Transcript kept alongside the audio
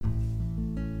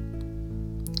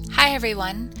Hi,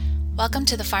 everyone. Welcome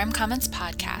to the Farm Commons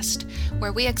podcast,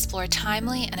 where we explore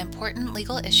timely and important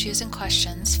legal issues and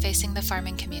questions facing the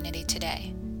farming community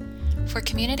today. For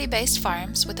community-based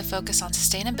farms with a focus on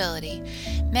sustainability,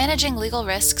 managing legal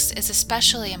risks is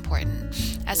especially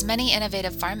important, as many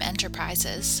innovative farm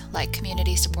enterprises, like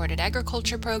community-supported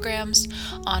agriculture programs,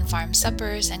 on-farm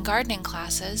suppers, and gardening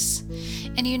classes,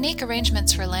 and unique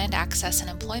arrangements for land access and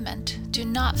employment, do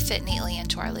not fit neatly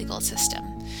into our legal system,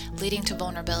 leading to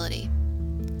vulnerability.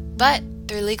 But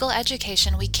through legal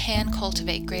education, we can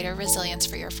cultivate greater resilience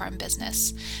for your farm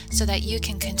business so that you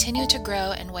can continue to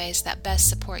grow in ways that best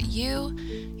support you,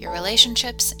 your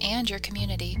relationships, and your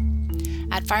community.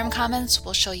 At Farm Commons,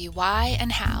 we'll show you why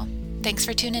and how. Thanks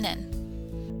for tuning in.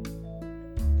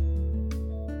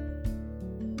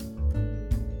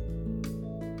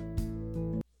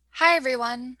 Hi,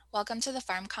 everyone. Welcome to the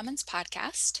Farm Commons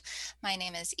podcast. My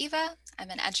name is Eva. I'm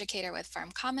an educator with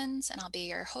Farm Commons, and I'll be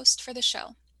your host for the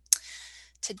show.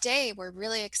 Today, we're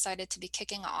really excited to be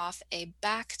kicking off a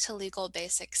Back to Legal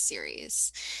Basics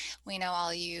series. We know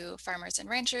all you farmers and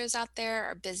ranchers out there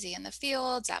are busy in the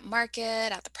fields, at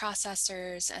market, at the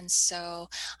processors, and so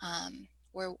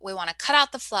we want to cut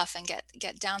out the fluff and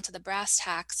get down to the brass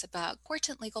tacks about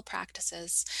important legal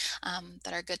practices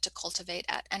that are good to cultivate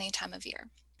at any time of year.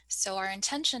 So our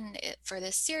intention for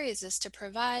this series is to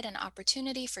provide an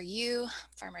opportunity for you,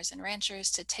 farmers and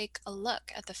ranchers, to take a look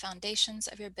at the foundations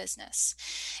of your business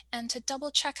and to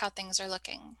double check how things are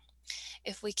looking.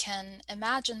 If we can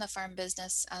imagine the farm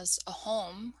business as a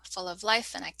home full of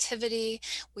life and activity,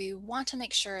 we want to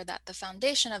make sure that the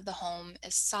foundation of the home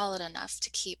is solid enough to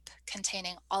keep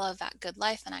containing all of that good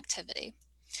life and activity.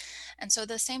 And so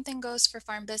the same thing goes for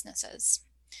farm businesses.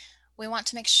 We want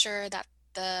to make sure that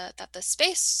the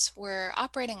space we're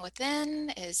operating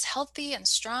within is healthy and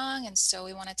strong, and so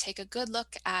we want to take a good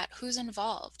look at who's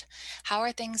involved, how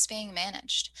are things being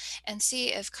managed, and see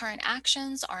if current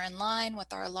actions are in line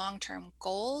with our long-term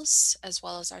goals as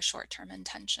well as our short-term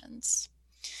intentions.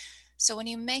 So when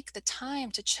you make the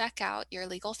time to check out your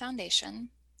legal foundation,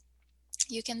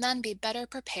 you can then be better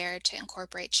prepared to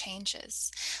incorporate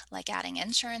changes like adding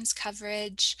insurance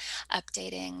coverage,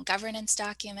 updating governance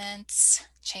documents,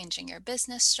 changing your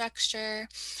business structure,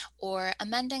 or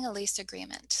amending a lease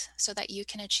agreement so that you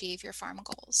can achieve your farm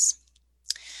goals.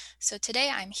 So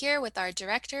today I'm here with our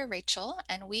director, Rachel,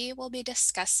 and we will be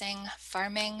discussing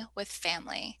farming with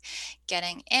family,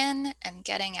 getting in and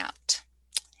getting out.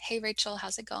 Hey, Rachel,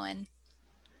 how's it going?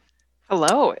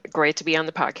 Hello, great to be on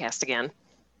the podcast again.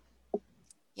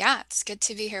 Yeah, it's good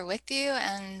to be here with you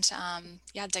and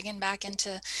digging back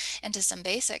into some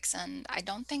basics. And I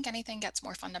don't think anything gets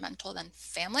more fundamental than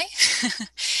family.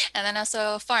 And then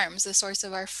also farms, the source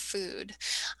of our food.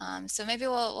 So maybe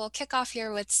we'll kick off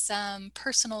here with some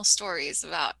personal stories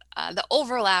about the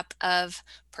overlap of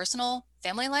personal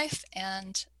family life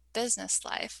and business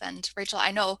life. And Rachel,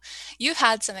 I know you've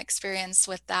had some experience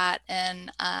with that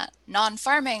in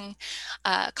non-farming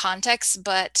context,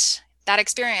 but that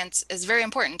experience is very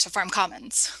important to Farm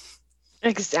Commons.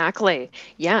 Exactly.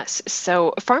 Yes.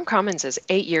 So Farm Commons is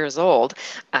 8 years old.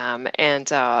 And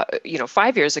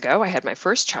 5 years ago, I had my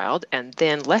first child. And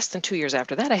then less than 2 years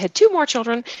after that, I had two more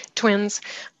children, twins.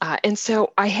 And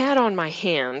so I had on my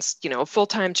hands, a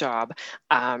full-time job,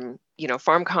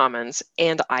 Farm Commons,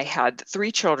 and I had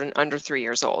three children under 3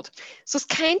 years old. So it's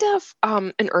kind of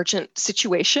an urgent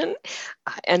situation.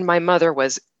 And my mother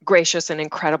was gracious and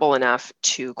incredible enough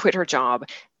to quit her job,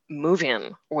 move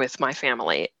in with my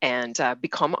family, and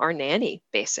become our nanny,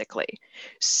 basically.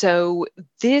 So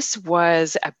this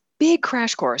was a big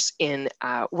crash course in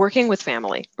working with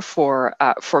family for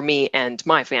me and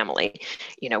my family.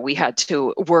 We had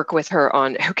to work with her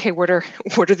on, okay, what are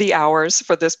the hours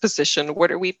for this position?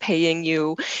 What are we paying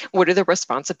you? What are the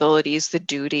responsibilities, the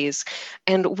duties?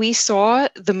 And we saw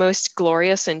the most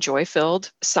glorious and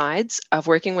joy-filled sides of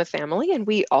working with family, and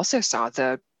we also saw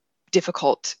the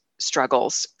difficult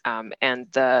struggles, and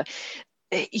the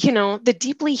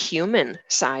deeply human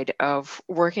side of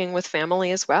working with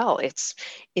family as well. It's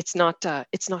not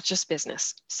just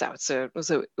business. So it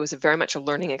was a very much a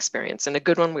learning experience, and a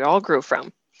good one we all grew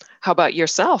from. How about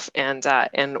yourself and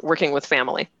working with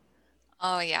family?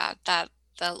 Oh yeah, that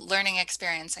the learning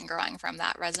experience and growing from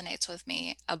that resonates with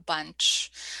me a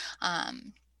bunch.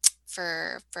 Um,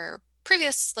 for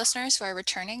previous listeners who are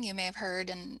returning, you may have heard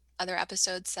in other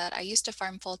episodes that I used to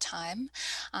farm full time.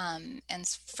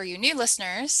 For you new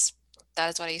listeners, that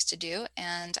is what I used to do,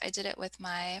 and I did it with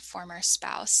my former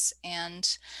spouse,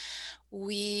 and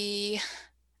we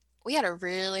we had a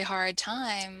really hard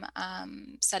time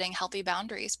setting healthy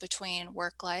boundaries between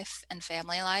work life and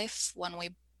family life when we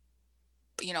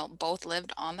both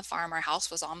lived on the farm. Our house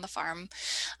was on the farm.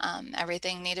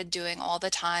 Everything needed doing all the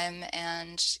time,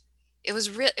 and it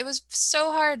was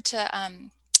so hard to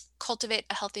cultivate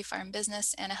a healthy farm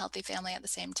business and a healthy family at the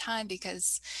same time,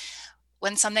 because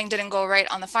when something didn't go right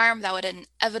on the farm, that would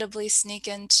inevitably sneak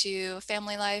into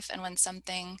family life. And when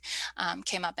something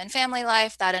came up in family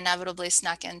life, that inevitably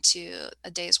snuck into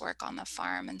a day's work on the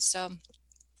farm. And so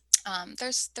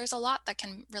there's a lot that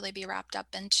can really be wrapped up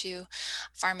into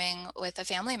farming with a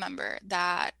family member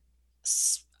that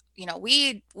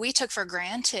we took for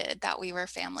granted that we were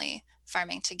family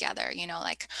farming together.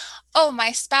 Like, oh,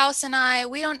 my spouse and I,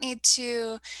 we don't need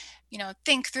to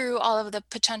think through all of the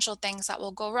potential things that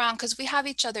will go wrong because we have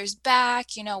each other's back.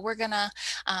 We're gonna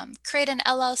create an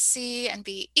LLC and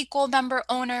be equal member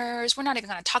owners. We're not even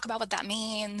going to talk about what that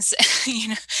means,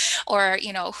 or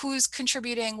who's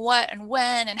contributing what and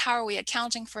when and how are we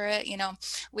accounting for it.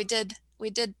 We did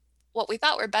what we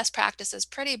thought were best practices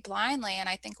pretty blindly, and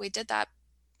I think we did that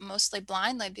mostly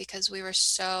blindly because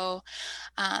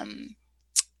um,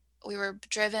 we were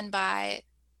driven by,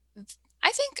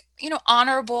 I think,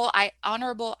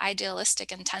 honorable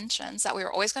idealistic intentions that we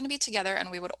were always going to be together and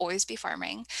we would always be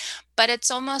farming. But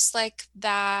it's almost like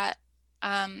that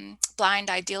blind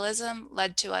idealism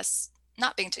led to us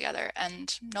not being together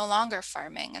and no longer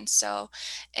farming. And so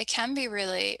it can be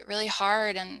really, really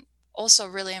hard and also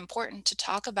really important to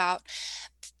talk about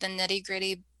the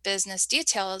nitty-gritty business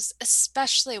details,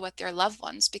 especially with your loved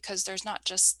ones, because there's not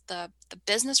just the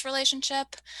business relationship,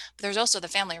 but there's also the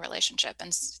family relationship.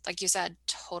 And like you said,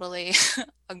 totally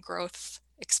a growth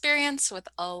experience with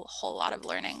a whole lot of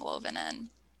learning woven in.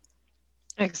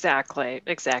 Exactly,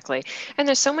 exactly. And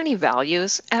there's so many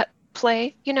values at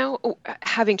play,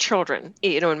 having children,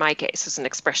 in my case, is an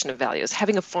expression of values.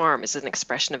 Having a farm is an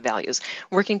expression of values.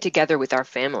 Working together with our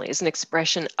family is an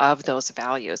expression of those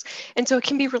values. And so it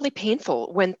can be really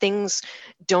painful when things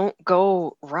don't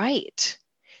go right.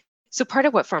 So part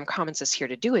of what Farm Commons is here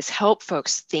to do is help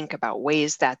folks think about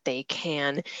ways that they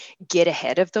can get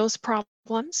ahead of those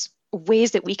problems,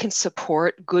 ways that we can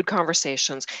support good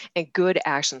conversations and good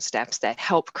action steps that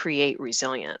help create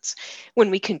resilience. When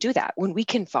we can do that, when we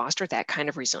can foster that kind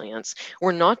of resilience,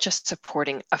 we're not just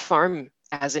supporting a farm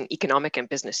as an economic and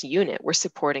business unit, we're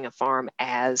supporting a farm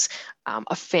as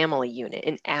a family unit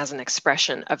and as an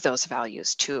expression of those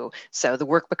values too. So the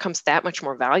work becomes that much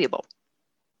more valuable.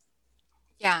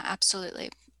 Yeah, absolutely.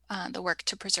 The work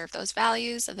to preserve those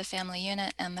values of the family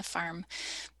unit and the farm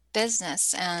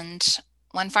business. And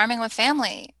when farming with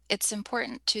family, it's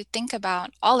important to think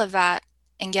about all of that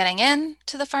in getting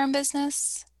into the farm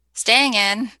business, staying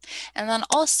in, and then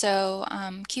also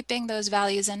keeping those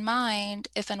values in mind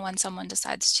if and when someone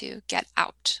decides to get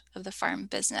out of the farm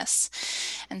business.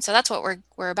 And so that's what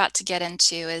we're about to get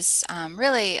into is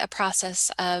really a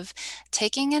process of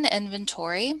taking an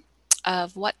inventory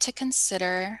of what to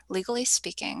consider, legally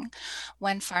speaking,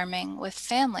 when farming with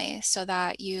family, so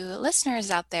that you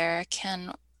listeners out there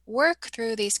can work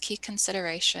through these key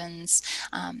considerations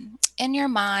in your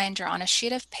mind or on a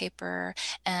sheet of paper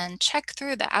and check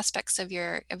through the aspects of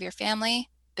your family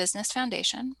business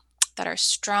foundation that are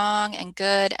strong and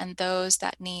good and those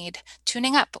that need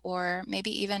tuning up or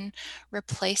maybe even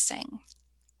replacing.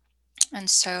 And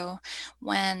so,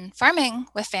 when farming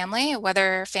with family,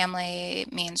 whether family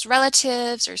means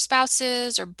relatives or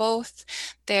spouses or both,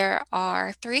 there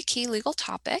are three key legal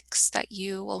topics that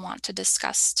you will want to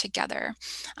discuss together.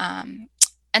 And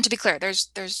to be clear,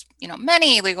 there's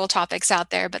many legal topics out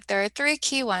there, but there are three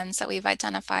key ones that we've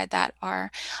identified that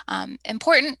are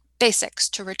important basics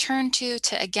to return to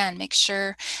again make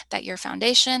sure that your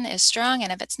foundation is strong,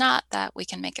 and if it's not, that we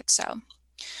can make it so.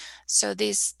 So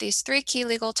these three key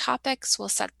legal topics will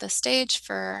set the stage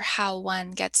for how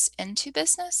one gets into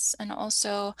business and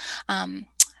also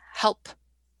help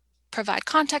provide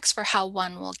context for how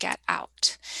one will get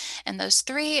out. And those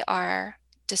three are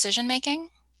decision making,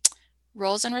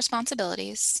 roles and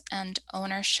responsibilities, and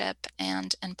ownership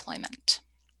and employment.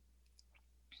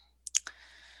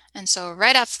 And so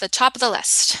right off the top of the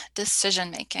list,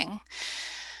 decision making.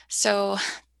 So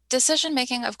decision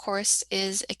making, of course,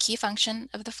 is a key function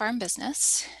of the farm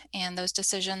business, and those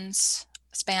decisions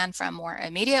span from more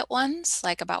immediate ones,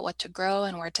 like about what to grow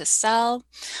and where to sell,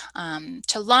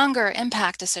 to longer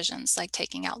impact decisions like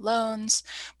taking out loans,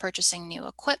 purchasing new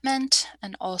equipment,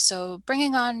 and also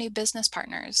bringing on new business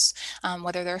partners,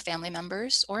 whether they're family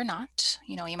members or not.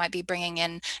 You might be bringing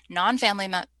in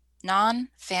non-family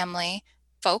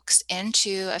folks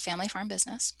into a family farm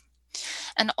business,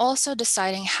 and also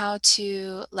deciding how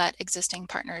to let existing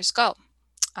partners go,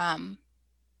 um,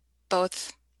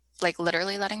 both like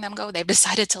literally letting them go. They've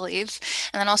decided to leave.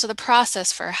 And then also the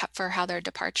process for how their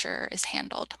departure is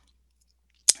handled.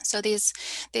 So these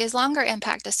longer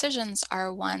impact decisions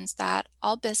are ones that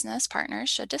all business partners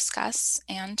should discuss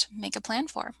and make a plan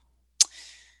for.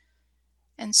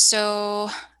 And so,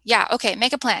 yeah, okay,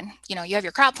 make a plan. You know, you have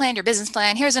your crop plan, your business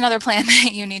plan. Here's another plan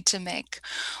that you need to make.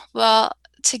 Well,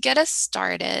 to get us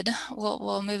started,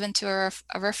 we'll move into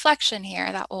a reflection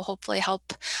here that will hopefully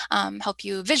help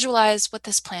you visualize what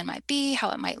this plan might be, how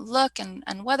it might look,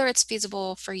 and whether it's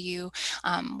feasible for you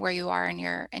where you are in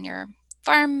your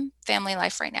farm family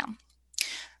life right now.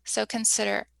 So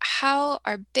consider, how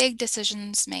are big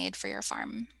decisions made for your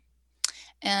farm?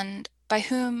 And by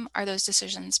whom are those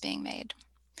decisions being made?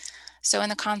 So in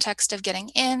the context of getting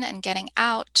in and getting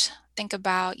out, think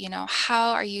about,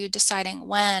 how are you deciding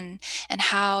when and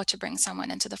how to bring someone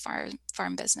into the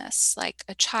farm business, like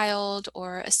a child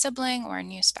or a sibling or a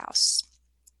new spouse.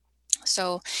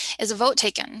 So is a vote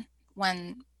taken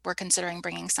when we're considering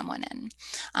bringing someone in?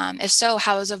 If so,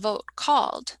 how is a vote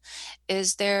called?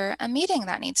 Is there a meeting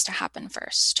that needs to happen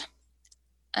first?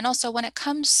 And also, when it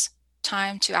comes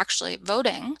time to actually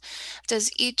voting,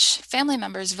 does each family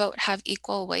member's vote have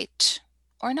equal weight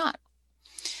or not?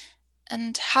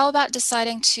 And how about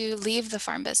deciding to leave the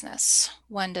farm business?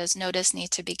 When does notice need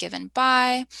to be given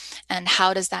by? And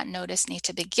how does that notice need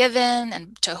to be given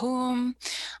and to whom?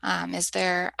 Is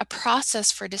there a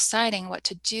process for deciding what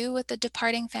to do with the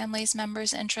departing family's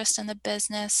members' interest in the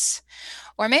business?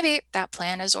 Or maybe that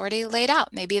plan is already laid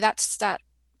out. Maybe that's that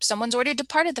someone's already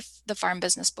departed the farm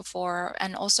business before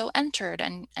and also entered,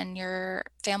 and your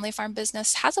family farm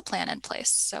business has a plan in place.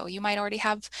 So you might already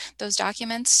have those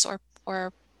documents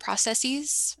or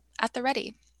processes at the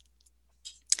ready.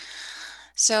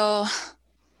 So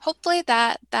hopefully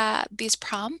that these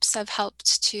prompts have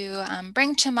helped to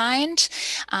bring to mind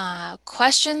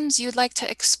questions you'd like to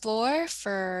explore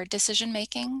for decision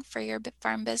making for your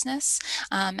farm business,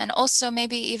 and also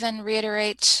maybe even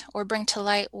reiterate or bring to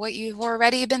light what you've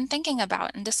already been thinking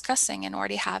about and discussing and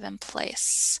already have in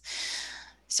place.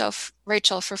 So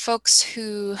Rachel, for folks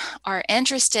who are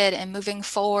interested in moving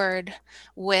forward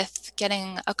with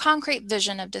getting a concrete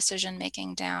vision of decision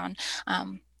making down,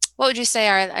 what would you say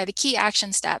are the key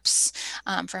action steps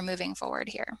for moving forward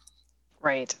here?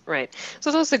 Right, right.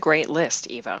 So that's a great list,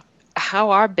 Eva.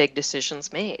 How are big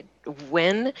decisions made?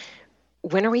 When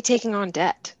when are we taking on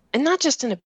debt? And not just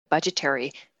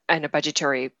budgetary in a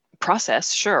budgetary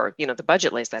process. Sure, the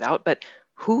budget lays that out, but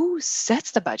who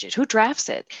sets the budget? Who drafts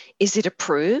it? Is it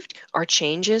approved? Are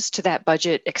changes to that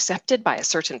budget accepted by a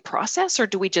certain process, or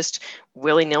do we just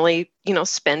willy-nilly,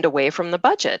 spend away from the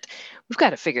budget? We've got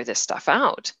to figure this stuff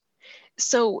out.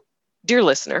 So, dear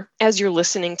listener, as you're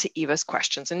listening to Eva's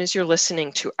questions and as you're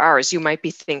listening to ours, you might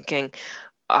be thinking,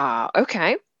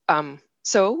 okay,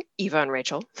 so Eva and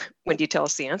Rachel, when do you tell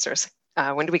us the answers?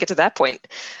 When do we get to that point?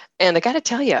 And I got to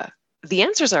tell you, the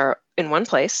answers are in one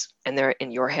place and they're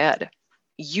in your head.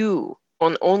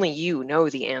 Only you know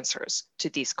the answers to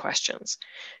these questions.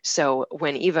 So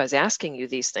when Eva is asking you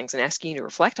these things and asking you to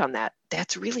reflect on that,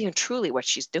 that's really and truly what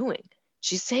she's doing.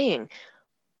 She's saying,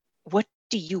 what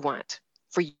do you want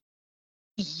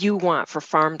for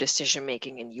farm decision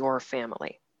making in your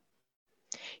family?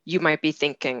 You might be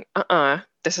thinking,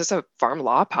 this is a farm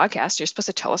law podcast. You're supposed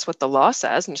to tell us what the law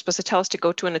says, and you're supposed to tell us to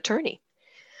go to an attorney.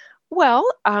 Well,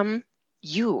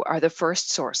 you are the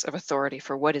first source of authority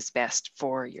for what is best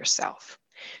for yourself.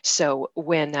 So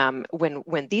when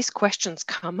these questions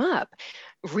come up,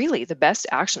 really the best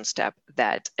action step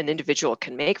that an individual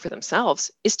can make for themselves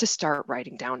is to start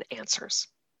writing down answers.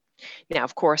 Now,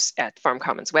 of course, at Farm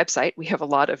Commons website, we have a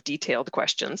lot of detailed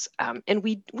questions, and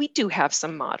we do have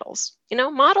some models.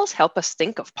 Models help us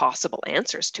think of possible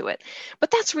answers to it, but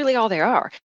that's really all they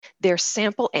are. They're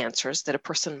sample answers that a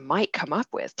person might come up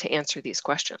with to answer these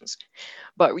questions.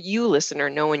 But you, listener,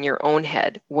 know in your own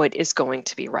head what is going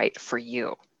to be right for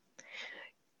you.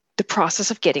 The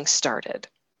process of getting started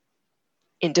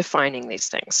in defining these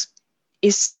things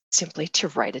is simply to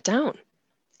write it down.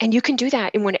 And you can do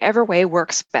that in whatever way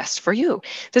works best for you.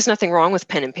 There's nothing wrong with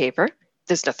pen and paper.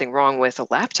 There's nothing wrong with a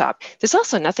laptop. There's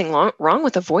also nothing wrong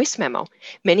with a voice memo.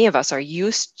 Many of us are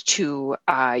used to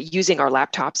using our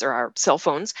laptops or our cell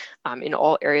phones in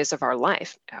all areas of our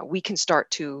life. We can start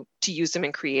to use them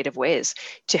in creative ways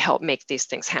to help make these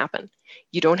things happen.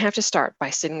 You don't have to start by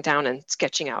sitting down and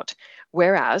sketching out.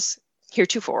 Whereas,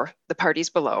 heretofore, the parties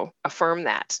below affirm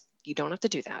that you don't have to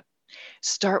do that.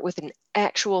 Start with an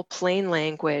actual plain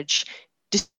language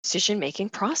decision-making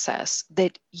process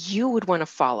that you would want to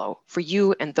follow for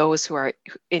you and those who are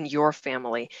in your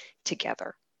family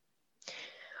together.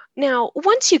 Now,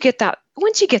 once you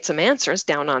get some answers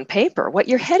down on paper, what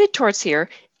you're headed towards here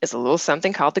is a little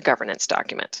something called the governance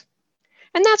document.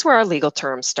 And that's where our legal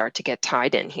terms start to get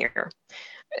tied in here.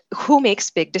 Who makes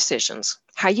big decisions?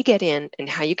 How you get in and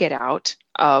how you get out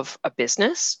of a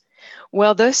business?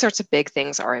 Well, those sorts of big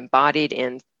things are embodied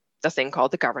in the thing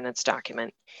called the governance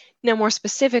document. Now, more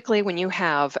specifically, when you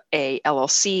have a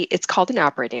LLC, it's called an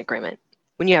operating agreement.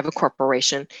 When you have a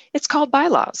corporation, it's called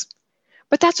bylaws.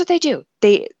 But that's what they do.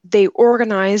 They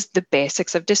organize the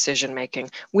basics of decision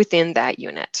making within that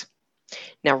unit.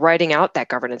 Now, writing out that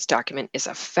governance document is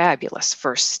a fabulous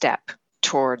first step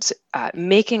towards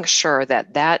making sure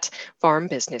that that farm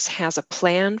business has a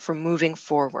plan for moving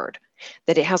forward,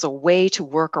 that it has a way to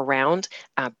work around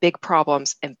big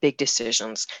problems and big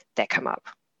decisions that come up.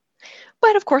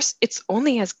 But of course, it's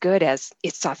only as good as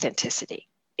its authenticity.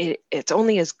 It's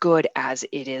only as good as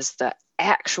it is the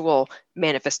actual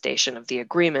manifestation of the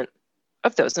agreement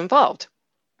of those involved.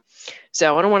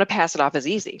 So I don't want to pass it off as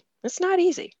easy. It's not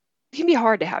easy. It can be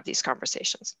hard to have these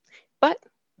conversations, but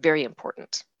very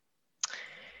important.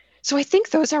 So I think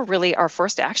those are really our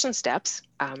first action steps.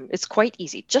 It's quite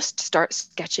easy. Just start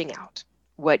sketching out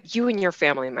what you and your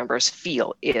family members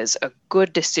feel is a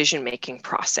good decision-making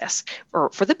process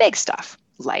for the big stuff,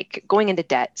 like going into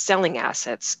debt, selling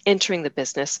assets, entering the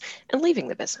business, and leaving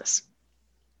the business.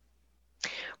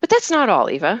 But that's not all,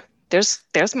 Eva.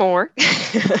 There's more.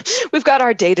 We've got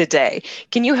our day-to-day.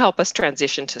 Can you help us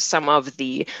transition to some of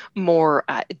the more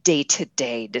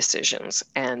day-to-day decisions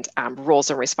and roles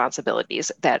and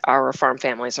responsibilities that our farm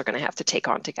families are going to have to take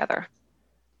on together?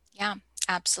 Yeah,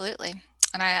 absolutely.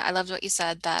 And I loved what you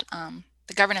said that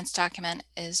the governance document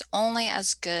is only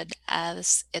as good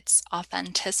as its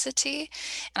authenticity.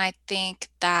 And I think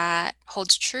that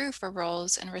holds true for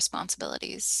roles and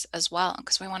responsibilities as well,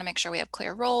 because we want to make sure we have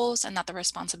clear roles and that the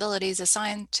responsibilities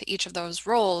assigned to each of those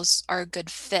roles are a good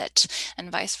fit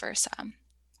and vice versa.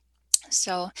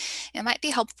 So it might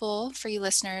be helpful for you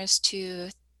listeners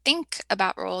to think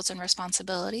about roles and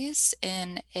responsibilities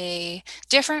in a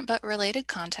different but related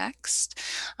context.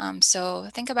 So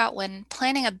think about when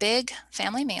planning a big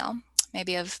family meal,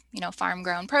 maybe of farm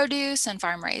grown produce and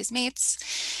farm raised meats.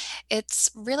 It's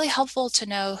really helpful to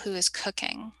know who's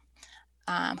cooking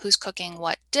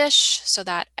what dish so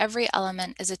that every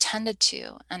element is attended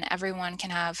to and everyone can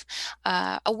have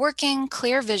a working,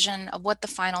 clear vision of what the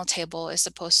final table is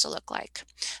supposed to look like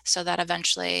so that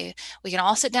eventually we can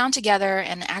all sit down together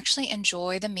and actually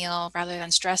enjoy the meal rather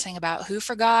than stressing about who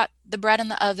forgot the bread in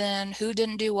the oven, who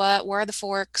didn't do what, where are the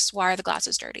forks, why are the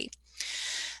glasses dirty.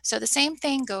 So the same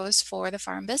thing goes for the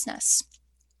farm business.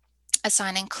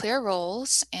 Assigning clear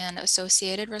roles and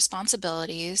associated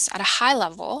responsibilities at a high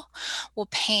level will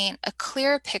paint a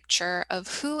clear picture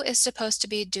of who is supposed to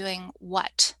be doing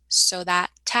what so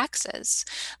that taxes,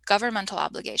 governmental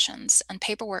obligations, and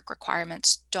paperwork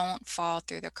requirements don't fall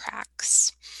through the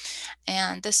cracks.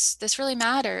 And this really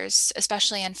matters,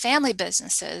 especially in family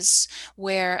businesses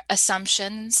where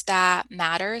assumptions that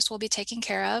matters will be taken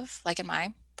care of, like in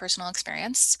my personal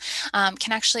experience,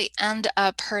 can actually end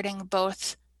up hurting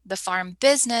both the farm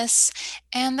business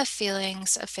and the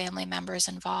feelings of family members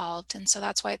involved. And so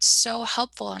that's why it's so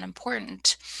helpful and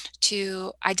important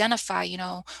to identify,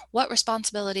 what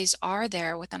responsibilities are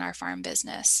there within our farm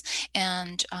business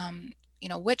and,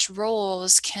 which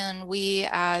roles can we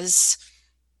as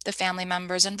the family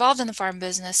members involved in the farm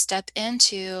business step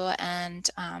into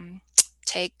and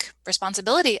take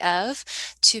responsibility of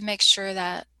to make sure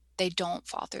that they don't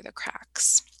fall through the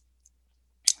cracks.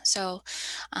 So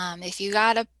if you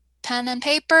got a pen and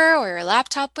paper or your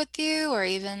laptop with you, or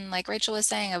even like Rachel was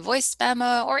saying, a voice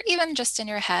memo, or even just in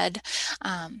your head,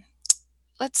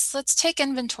 let's take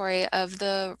inventory of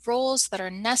the roles that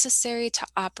are necessary to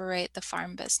operate the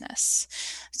farm business.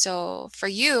 So for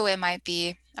you, it might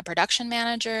be a production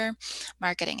manager,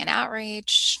 marketing and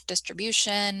outreach,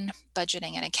 distribution,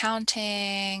 budgeting and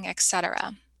accounting,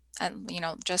 etc. And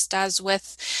just as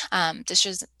with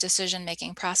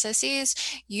decision-making processes,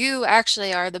 you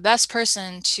actually are the best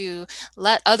person to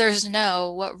let others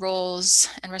know what roles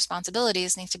and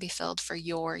responsibilities need to be filled for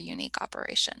your unique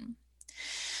operation.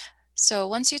 So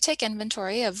once you take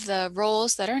inventory of the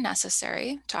roles that are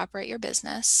necessary to operate your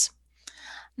business,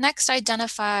 next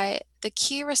identify the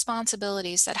key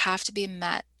responsibilities that have to be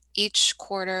met each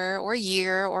quarter or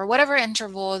year or whatever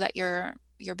interval that your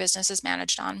business is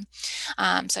managed on,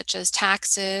 such as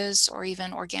taxes or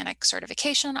even organic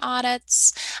certification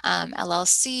audits,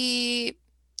 LLC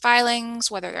filings,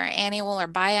 whether they're annual or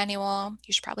biannual.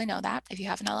 You should probably know that if you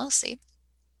have an LLC.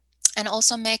 and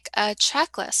also make a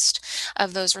checklist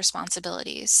of those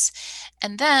responsibilities.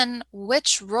 And then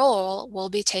which role will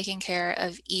be taking care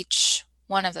of each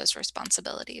one of those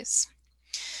responsibilities.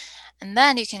 And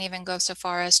then you can even go so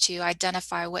far as to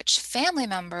identify which family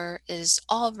member is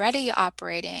already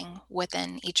operating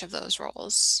within each of those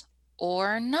roles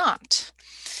or not,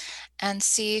 and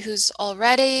see who's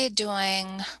already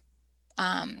doing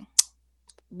um,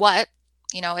 what.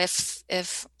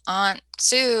 If Aunt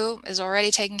Sue is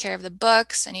already taking care of the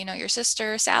books, and your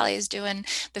sister Sally is doing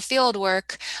the field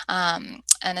work, and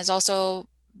is also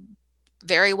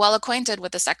very well acquainted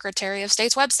with the Secretary of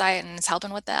State's website and is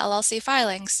helping with the LLC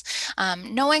filings.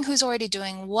 Knowing who's already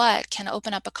doing what can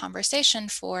open up a conversation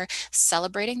for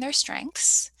celebrating their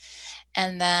strengths.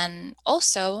 And then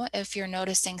also, if you're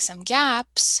noticing some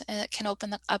gaps, it can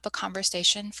open up a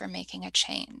conversation for making a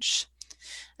change.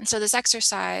 And so this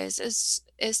exercise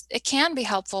it can be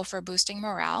helpful for boosting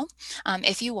morale,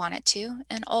 if you want it to,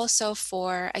 and also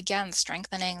for, again,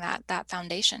 strengthening that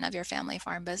foundation of your family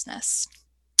farm business.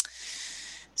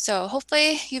 So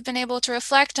hopefully you've been able to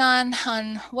reflect on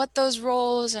what those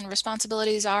roles and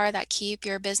responsibilities are that keep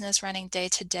your business running day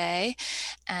to day.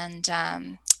 And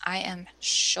I am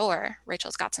sure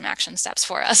Rachel's got some action steps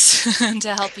for us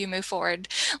to help you move forward,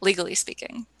 legally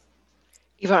speaking.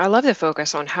 Eva, I love the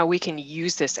focus on how we can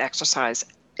use this exercise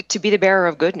to be the bearer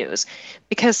of good news,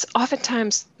 because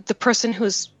oftentimes the person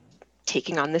who's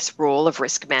taking on this role of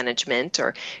risk management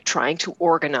or trying to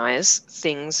organize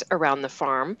things around the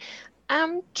farm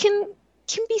can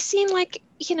be seen like,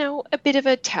 a bit of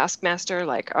a taskmaster,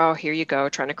 like, oh, here you go,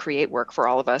 trying to create work for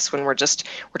all of us when we're just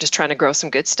trying to grow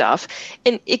some good stuff.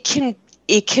 And it can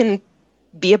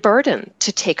be a burden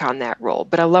to take on that role.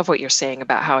 But I love what you're saying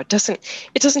about how it doesn't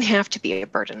have to be a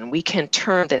burden. We can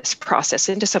turn this process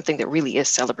into something that really is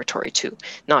celebratory too,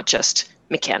 not just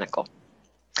mechanical.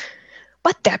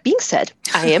 But that being said,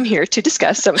 I am here to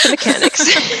discuss some of the mechanics.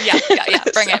 Yeah.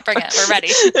 Bring it. We're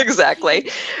ready. Exactly.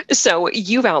 So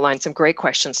you've outlined some great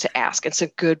questions to ask and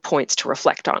some good points to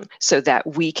reflect on so that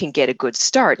we can get a good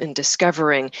start in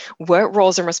discovering what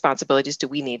roles and responsibilities do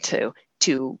we need to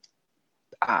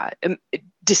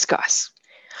discuss.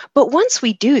 But once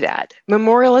we do that,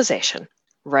 memorialization,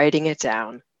 writing it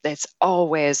down, that's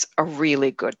always a really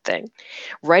good thing.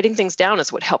 Writing things down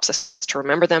is what helps us to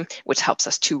remember them, which helps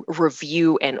us to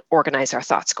review and organize our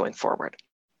thoughts going forward.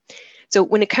 So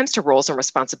when it comes to roles and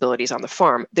responsibilities on the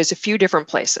farm, there's a few different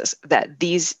places that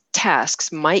these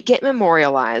tasks might get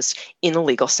memorialized in a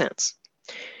legal sense.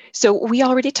 So we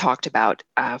already talked about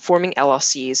forming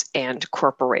LLCs and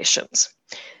corporations.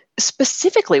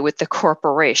 Specifically with the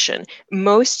corporation,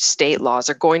 most state laws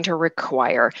are going to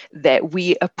require that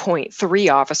we appoint 3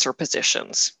 officer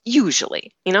positions,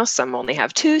 usually. Some only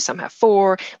have 2, some have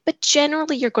 4, but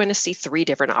generally you're going to see 3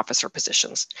 different officer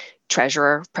positions: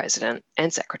 treasurer, president,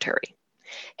 and secretary.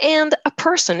 And a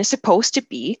person is supposed to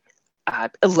be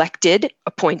elected,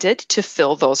 appointed to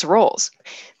fill those roles.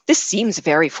 This seems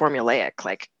very formulaic,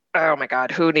 like, oh my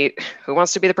God, who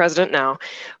wants to be the president now?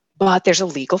 But there's a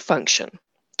legal function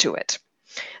to it.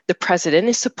 The president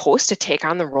is supposed to take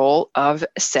on the role of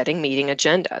setting meeting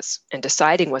agendas and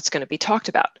deciding what's going to be talked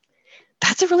about.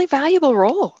 That's a really valuable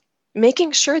role,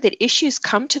 making sure that issues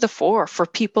come to the fore for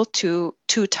people to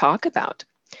talk about.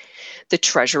 The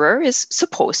treasurer is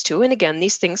supposed to, and again,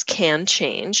 these things can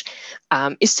change,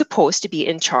 is supposed to be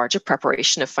in charge of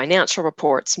preparation of financial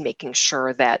reports, making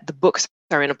sure that the books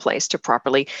are in a place to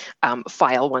properly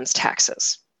file one's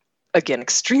taxes. Again,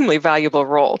 extremely valuable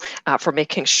role for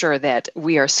making sure that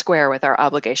we are square with our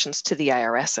obligations to the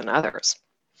IRS and others.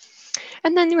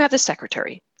 And then you have the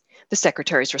secretary. The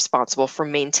secretary is responsible for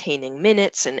maintaining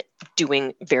minutes and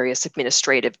doing various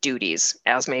administrative duties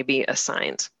as may be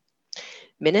assigned.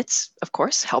 Minutes, of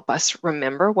course, help us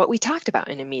remember what we talked about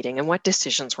in a meeting and what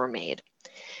decisions were made.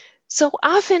 So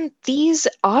often these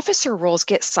officer roles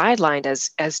get sidelined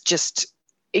as just,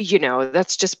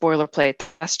 that's just boilerplate,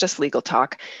 that's just legal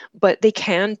talk, but they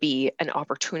can be an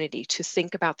opportunity to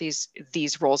think about these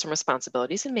roles and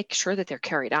responsibilities and make sure that they're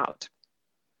carried out.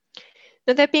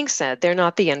 Now, that being said, they're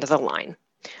not the end of the line.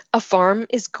 A farm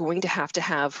is going to have,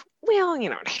 well,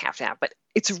 don't have to have, but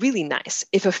it's really nice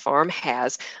if a farm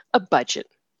has a budget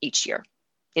each year.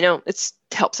 It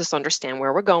helps us understand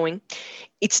where we're going.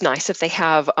 It's nice if they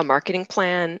have a marketing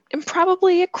plan and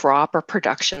probably a crop or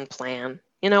production plan.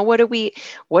 What are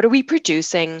we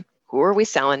producing? Who are we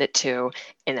selling it to?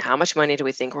 And how much money do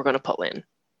we think we're going to pull in?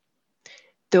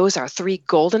 Those are 3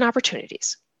 golden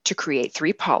opportunities to create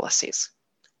 3 policies: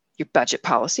 your budget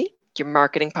policy, your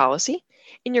marketing policy,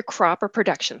 and your crop or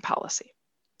production policy.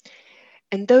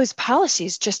 And those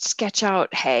policies just sketch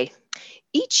out, hey,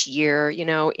 Each year,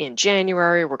 in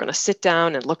January, we're going to sit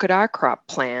down and look at our crop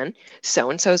plan. So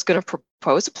and so is going to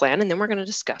propose a plan, and then we're going to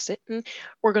discuss it and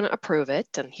we're going to approve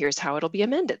it. And here's how it'll be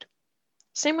amended.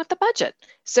 Same with the budget.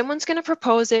 Someone's going to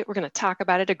propose it, we're going to talk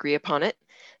about it, agree upon it,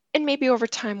 and maybe over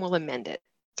time we'll amend it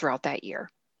throughout that year.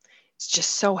 It's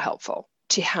just so helpful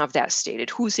to have that stated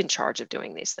who's in charge of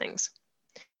doing these things.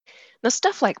 Now,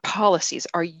 stuff like policies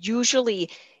are usually,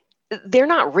 they're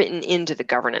not written into the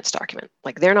governance document,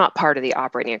 like they're not part of the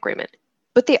operating agreement,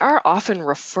 but they are often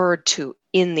referred to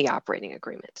in the operating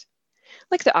agreement.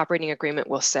 Like the operating agreement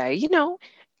will say,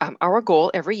 our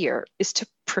goal every year is to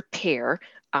prepare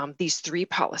these 3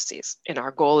 policies, and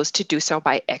our goal is to do so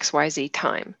by XYZ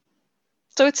time.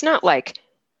 So it's not like,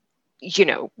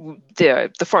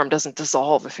 the farm doesn't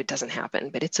dissolve if it doesn't happen,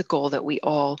 but it's a goal that we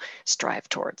all strive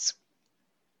towards.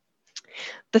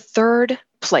 The third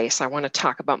place I want to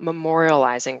talk about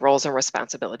memorializing roles and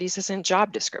responsibilities is in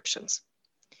job descriptions.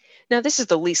 Now, this is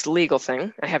the least legal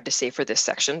thing I have to say for this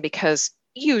section because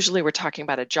usually we're talking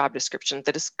about a job description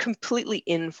that is completely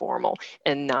informal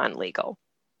and non-legal.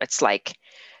 It's like,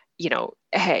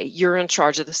 hey, you're in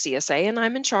charge of the CSA and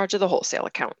I'm in charge of the wholesale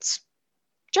accounts.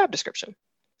 Job description.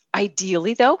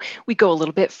 Ideally, though, we go a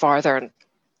little bit farther and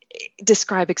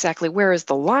describe exactly where is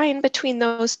the line between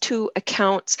those 2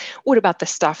 accounts. What about the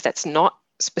stuff that's not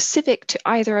specific to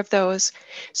either of those?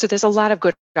 So there's a lot of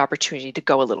good opportunity to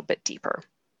go a little bit deeper.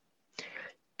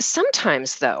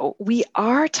 Sometimes, though, we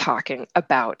are talking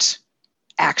about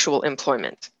actual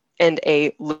employment and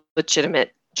a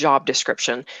legitimate job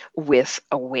description with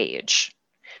a wage.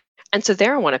 And so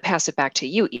there I want to pass it back to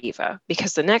you, Eva,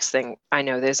 because the next thing I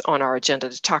know that is on our agenda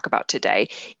to talk about today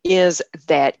is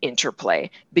that interplay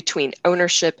between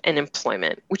ownership and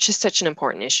employment, which is such an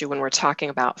important issue when we're talking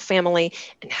about family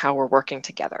and how we're working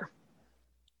together.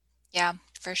 Yeah,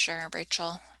 for sure,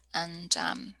 Rachel. And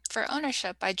for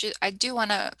ownership, I do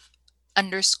want to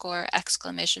underscore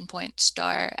exclamation point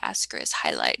star asterisk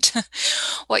highlight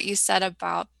what you said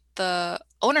about the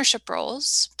ownership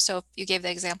roles. So you gave the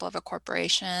example of a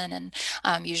corporation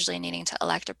and usually needing to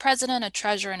elect a president, a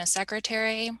treasurer, and a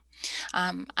secretary.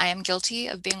 I am guilty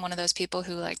of being one of those people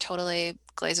who like totally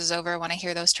glazes over when I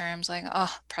hear those terms like,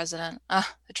 oh, president, oh,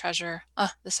 the treasurer,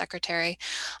 oh, the secretary.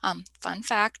 Fun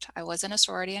fact, I was in a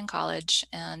sorority in college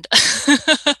and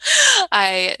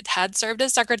I had served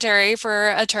as secretary for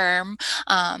a term.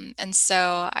 And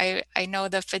so I know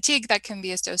the fatigue that can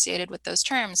be associated with those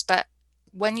terms. But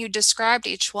when you described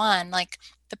each one, like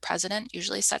the president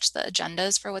usually sets the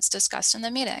agendas for what's discussed in the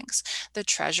meetings. The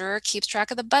treasurer keeps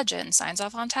track of the budget and signs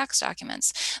off on tax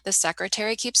documents. The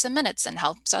secretary keeps the minutes and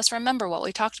helps us remember what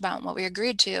we talked about and what we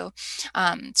agreed to.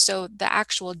 So the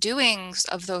actual doings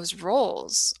of those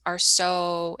roles are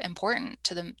so important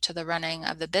to the running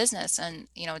of the business, and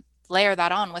layer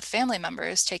that on with family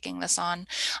members taking this on.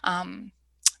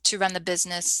 To run the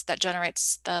business that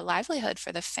generates the livelihood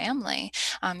for the family.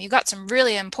 You got some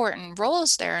really important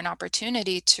roles there, an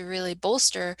opportunity to really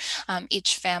bolster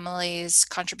each family's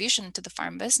contribution to the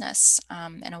farm business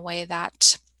in a way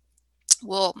that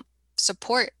will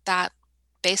support that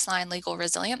baseline legal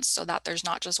resilience so that there's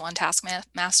not just one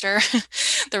taskmaster,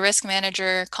 the risk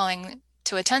manager calling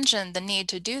to attention the need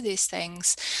to do these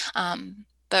things.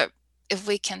 But if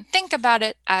we can think about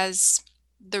it as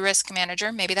the risk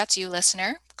manager, maybe that's you,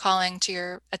 listener, calling to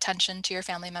your attention to your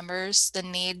family members the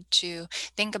need to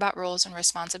think about roles and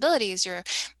responsibilities. You're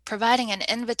providing an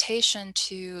invitation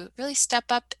to really step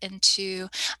up into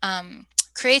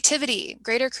creativity,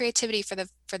 greater creativity for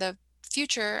the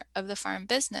future of the farm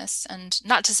business. And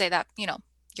not to say that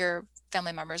your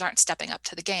family members aren't stepping up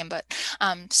to the game, but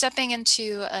stepping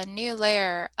into a new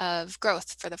layer of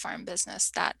growth for the farm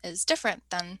business that is different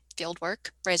than field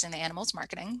work, raising the animals,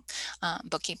 marketing,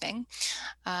 bookkeeping.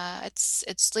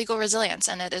 It's legal resilience,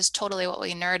 and it is totally what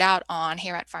we nerd out on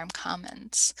here at Farm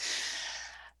Commons.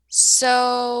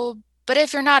 So, but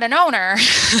if you're not an owner,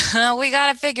 we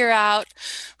got to figure out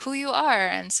who you are.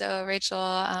 And so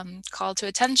Rachel called to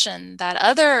attention that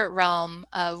other realm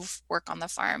of work on the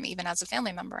farm, even as a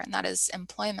family member, and that is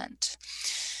employment.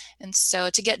 And so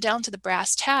to get down to the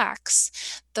brass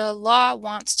tacks, the law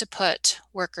wants to put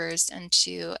workers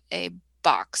into a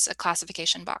box, a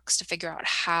classification box, to figure out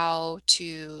how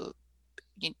to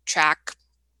track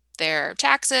their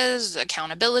taxes,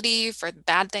 accountability for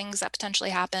bad things that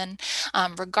potentially happen,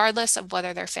 regardless of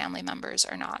whether they're family members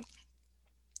or not.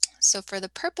 So for the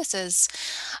purposes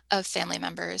of family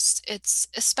members, it's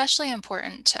especially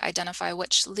important to identify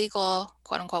which legal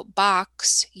quote unquote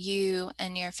box you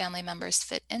and your family members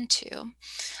fit into.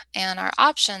 And our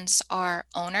options are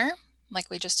owner,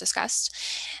 like we just discussed,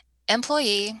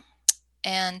 employee,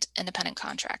 and independent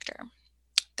contractor.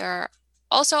 There are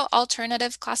also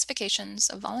alternative classifications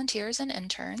of volunteers and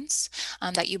interns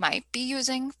that you might be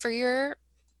using for your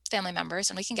family members,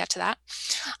 and we can get to that.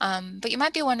 But you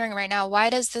might be wondering right now,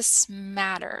 why does this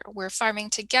matter? We're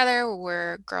farming together,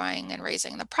 we're growing and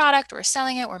raising the product, we're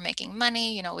selling it, we're making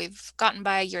money. You know, we've gotten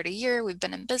by year to year, we've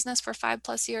been in business for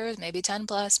 5+ years, maybe 10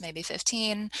 plus, maybe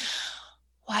 15.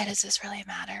 Why does this really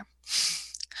matter?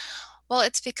 Well,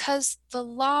 it's because the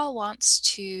law wants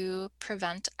to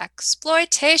prevent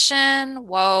exploitation.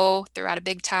 Whoa, threw out a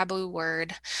big taboo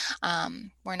word.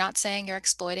 We're not saying you're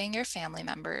exploiting your family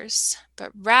members,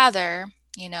 but rather,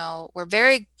 you know, we're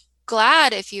very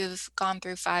glad if you've gone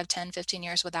through 5, 10, 15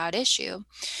 years without issue,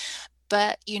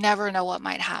 but you never know what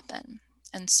might happen.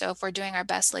 And so if we're doing our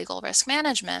best legal risk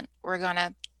management, we're going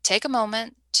to take a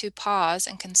moment to pause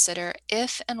and consider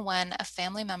if and when a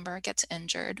family member gets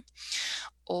injured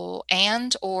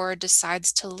or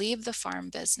decides to leave the farm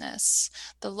business,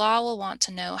 the law will want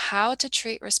to know how to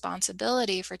treat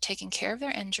responsibility for taking care of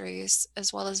their injuries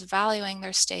as well as valuing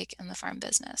their stake in the farm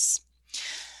business.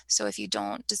 So if you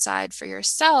don't decide for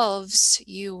yourselves,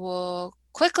 you will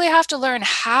quickly have to learn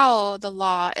how the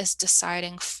law is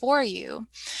deciding for you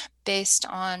based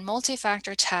on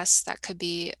multi-factor tests that could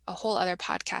be a whole other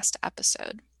podcast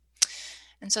episode.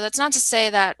 And so that's not to say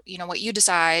that, you know, what you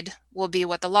decide will be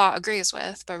what the law agrees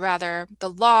with, but rather the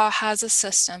law has a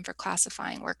system for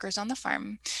classifying workers on the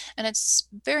farm. And it's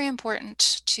very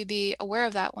important to be aware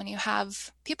of that when you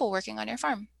have people working on your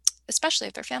farm, especially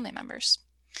if they're family members.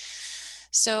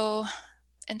 So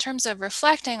in terms of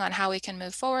reflecting on how we can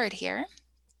move forward here,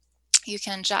 you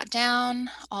can jot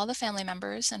down all the family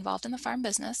members involved in the farm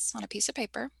business on a piece of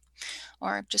paper,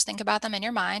 or just think about them in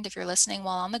your mind if you're listening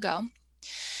while on the go.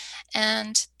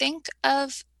 And think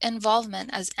of involvement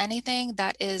as anything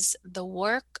that is the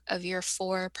work of your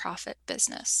for-profit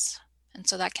business. And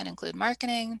so that can include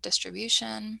marketing,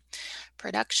 distribution,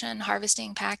 production,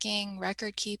 harvesting, packing,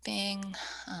 record keeping,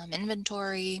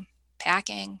 inventory,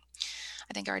 packing.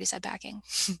 I think I already said packing.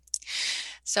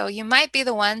 So you might be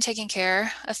the one taking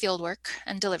care of field work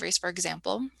and deliveries, for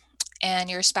example, and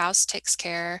your spouse takes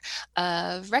care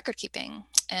of record keeping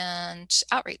and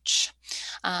outreach.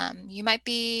 You might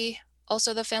be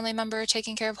also the family member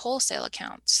taking care of wholesale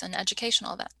accounts and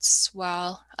educational events,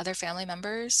 while other family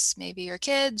members, maybe your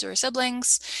kids or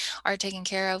siblings, are taking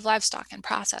care of livestock and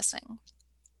processing.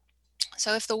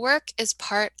 So if the work is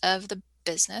part of the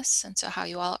business, and so how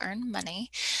you all earn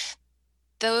money,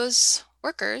 those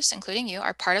workers, including you,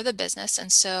 are part of the business.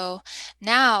 And so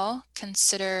now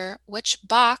consider which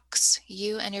box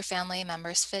you and your family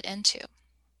members fit into.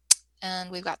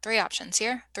 And we've got 3 options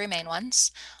here, 3 main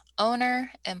ones: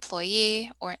 owner,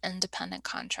 employee, or independent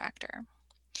contractor.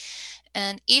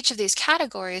 And each of these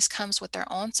categories comes with their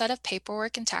own set of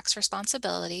paperwork and tax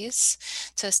responsibilities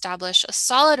to establish a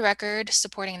solid record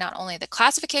supporting not only the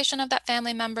classification of that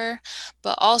family member,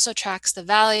 but also tracks the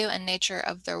value and nature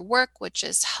of their work, which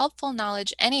is helpful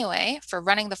knowledge anyway for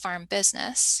running the farm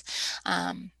business.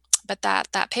 But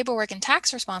that paperwork and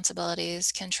tax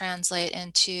responsibilities can translate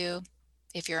into,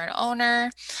 if you're an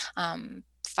owner,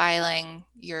 filing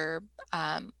your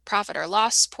profit or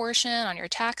loss portion on your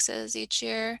taxes each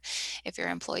year. If you're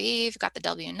an employee, you've got the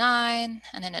W-9, and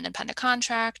an independent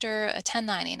contractor, a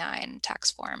 1099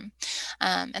 tax form.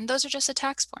 And those are just the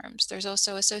tax forms. There's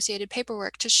also associated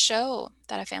paperwork to show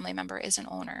that a family member is an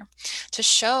owner, to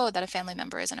show that a family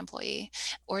member is an employee,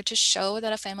 or to show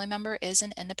that a family member is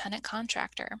an independent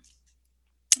contractor.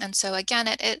 And so again,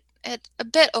 it a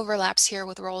bit overlaps here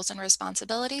with roles and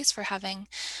responsibilities for having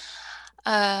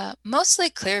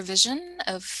mostly clear vision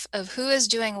of who is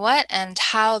doing what and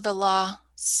how the law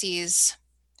sees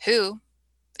who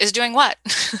is doing what.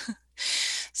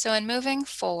 So in moving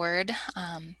forward,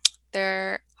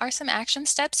 there are some action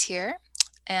steps here,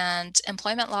 and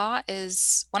employment law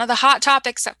is one of the hot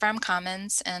topics at Farm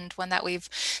Commons and one that we've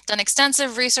done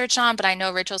extensive research on, but I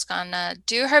know Rachel's gonna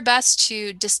do her best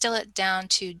to distill it down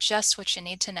to just what you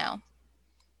need to know.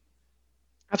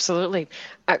 Absolutely.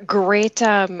 Great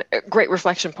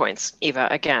reflection points, Eva.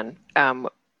 Again,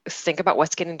 think about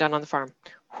what's getting done on the farm.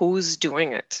 Who's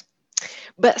doing it?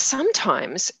 But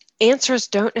sometimes answers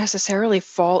don't necessarily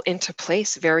fall into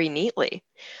place very neatly.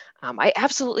 I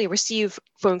absolutely receive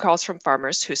phone calls from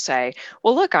farmers who say,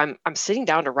 well, look, I'm sitting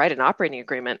down to write an operating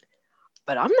agreement,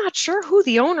 but I'm not sure who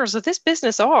the owners of this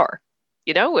business are.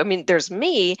 You know, I mean, there's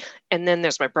me, and then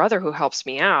there's my brother who helps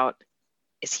me out.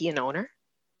 Is he an owner?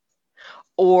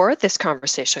 Or this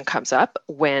conversation comes up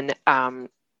when,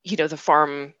 the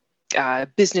farm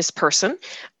business person,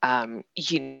 they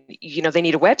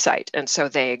need a website, and so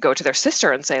they go to their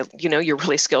sister and say, you're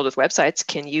really skilled with websites.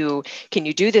 Can you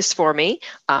do this for me?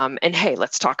 And hey,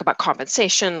 let's talk about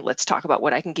compensation. Let's talk about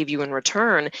what I can give you in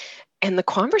return. And the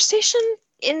conversation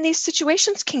in these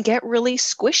situations can get really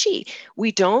squishy.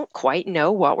 We don't quite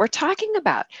know what we're talking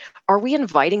about. Are we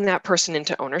inviting that person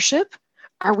into ownership?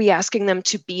 Are we asking them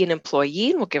to be an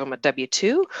employee and we'll give them a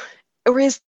W-2? Or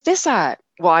is this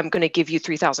well, I'm going to give you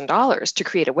 $3,000 to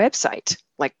create a website?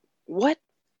 Like, what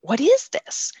is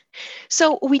this?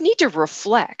 So we need to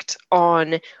reflect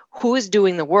on who is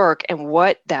doing the work and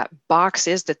what that box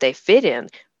is that they fit in.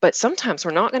 But sometimes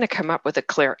we're not going to come up with a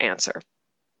clear answer.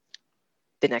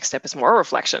 The next step is more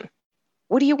reflection.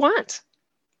 What do you want?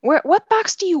 What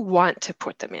box do you want to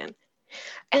put them in?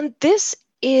 And this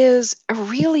is a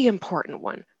really important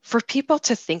one for people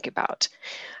to think about.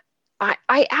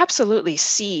 I absolutely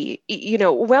see,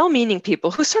 well-meaning people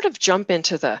who sort of jump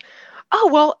into the,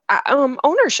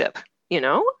 ownership,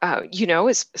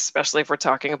 especially if we're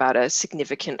talking about a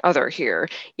significant other here,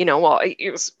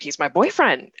 he's my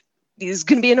boyfriend. He's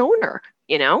going to be an owner,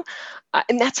 and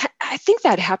I think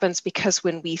that happens because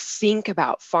when we think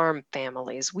about farm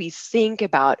families, we think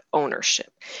about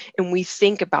ownership, and we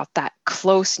think about that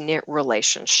close-knit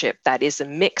relationship that is a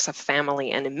mix of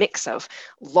family and a mix of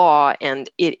law, and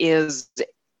it is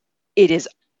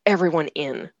everyone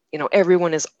in,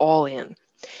 everyone is all in.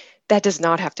 That does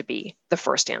not have to be the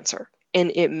first answer.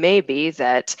 And it may be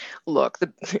that, look,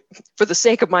 for the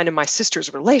sake of mine and my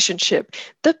sister's relationship,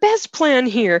 the best plan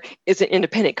here is an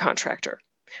independent contractor.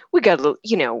 We got a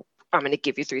little, I'm going to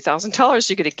give you $3,000.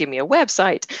 You're going to give me a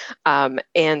website.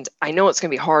 And I know it's going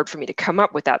to be hard for me to come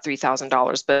up with that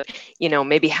 $3,000, but,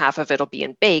 maybe half of it'll be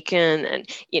in bacon and,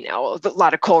 a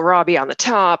lot of kohlrabi on the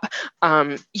top.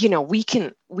 We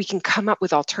can come up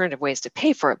with alternative ways to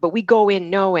pay for it, but we go in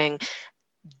knowing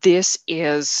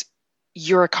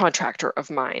you're a contractor of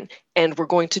mine, and we're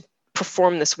going to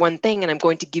perform this one thing, and I'm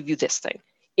going to give you this thing.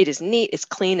 It is neat, it's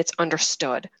clean, it's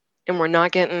understood, and we're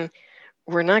not getting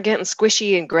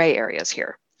squishy and gray areas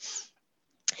here.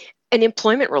 An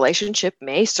employment relationship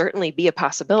may certainly be a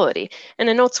possibility. And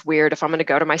I know it's weird if I'm going to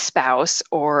go to my spouse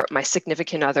or my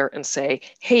significant other and say,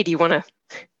 hey, do you want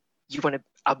to,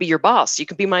 I'll be your boss. You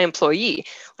can be my employee.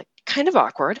 Like, kind of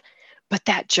awkward, but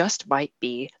that just might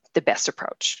be the best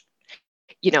approach.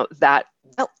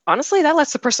 Honestly, that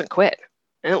lets the person quit.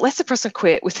 And it lets the person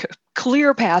quit with a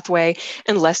clear pathway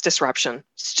and less disruption.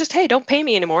 It's just, hey, don't pay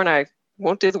me anymore and I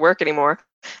won't do the work anymore.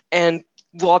 And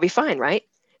we'll all be fine, right?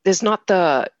 There's not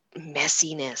the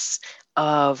messiness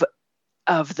of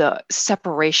the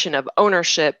separation of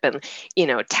ownership and,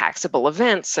 taxable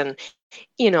events and,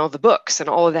 the books and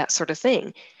all of that sort of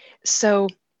thing. So,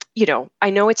 I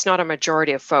know it's not a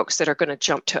majority of folks that are going to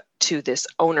jump to this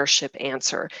ownership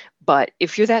answer, but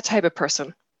if you're that type of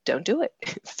person, don't do it.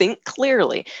 Think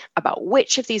clearly about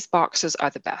which of these boxes are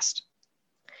the best.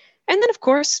 And then, of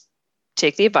course,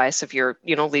 take the advice of your,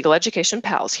 legal education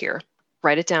pals here,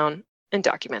 write it down and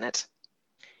document it.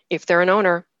 If they're an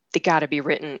owner, they got to be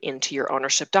written into your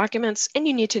ownership documents, and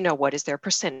you need to know what is their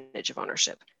percentage of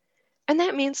ownership. And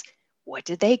that means, what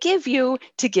did they give you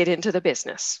to get into the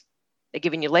business? They're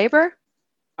giving you labor?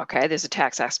 Okay, there's a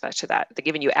tax aspect to that. They're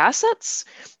giving you assets?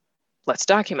 Let's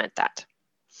document that.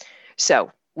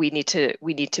 So we need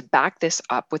to back this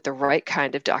up with the right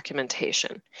kind of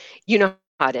documentation. You know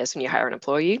how it is when you hire an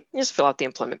employee, you just fill out the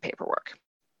employment paperwork.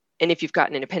 And if you've got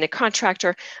an independent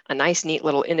contractor, a nice, neat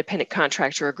little independent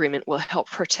contractor agreement will help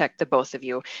protect the both of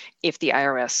you if the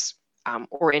IRS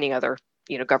or any other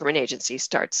government agency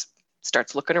starts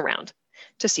looking around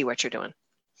to see what you're doing.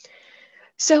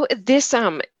 So this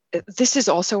is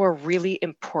also a really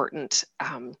important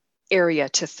area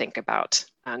to think about.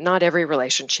 Not every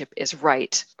relationship is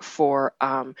right for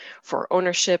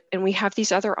ownership, and we have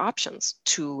these other options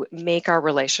to make our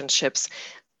relationships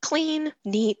clean,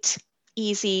 neat,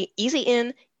 easy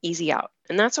in, easy out.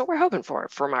 And that's what we're hoping for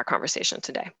from our conversation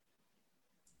today.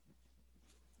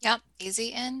 Yep, easy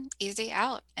in, easy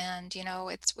out. And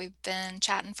we've been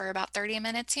chatting for about 30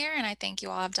 minutes here, and I think you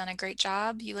all have done a great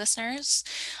job, you listeners,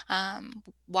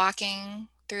 walking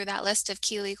through that list of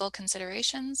key legal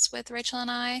considerations with Rachel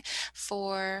and I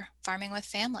for farming with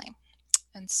family.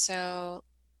 And so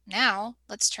now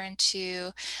let's turn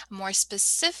to a more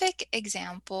specific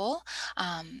example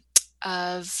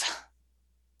of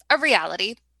a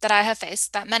reality that I have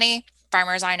faced, that many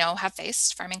farmers I know have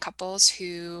faced, farming couples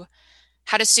who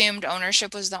had assumed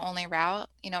ownership was the only route.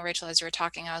 Rachel, as you were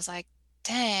talking, I was like,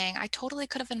 dang, I totally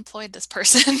could have employed this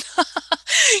person.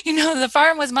 The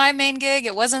farm was my main gig.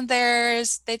 It wasn't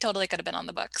theirs. They totally could have been on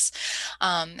the books.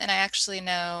 And I actually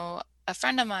know a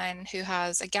friend of mine who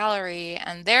has a gallery,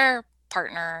 and their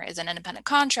partner is an independent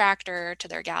contractor to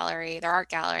their gallery, their art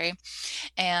gallery.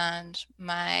 And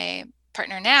my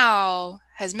partner now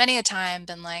has many a time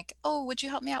been like, "Oh, would you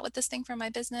help me out with this thing for my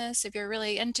business? If you're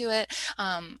really into it,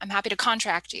 I'm happy to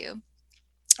contract you."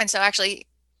 And so actually,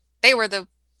 they were the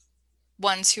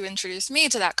ones who introduced me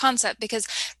to that concept, because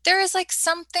there is like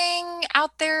something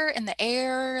out there in the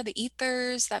air, the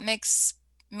ethers, that makes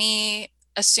me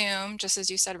assume, just as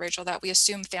you said, Rachel, that we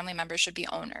assume family members should be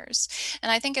owners.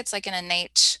 And I think it's like an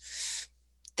innate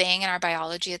thing in our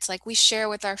biology. It's like we share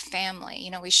with our family,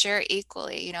 we share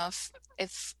equally.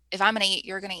 If I'm going to eat,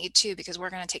 you're going to eat too, because we're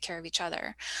going to take care of each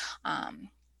other.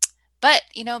 But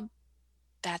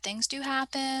bad things do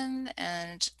happen,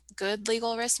 and good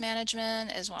legal risk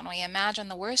management is when we imagine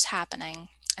the worst happening.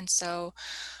 And so,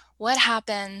 what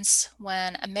happens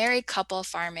when a married couple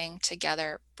farming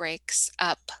together breaks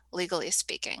up, legally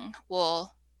speaking?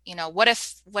 Well, what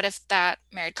if that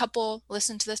married couple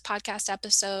listened to this podcast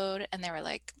episode and they were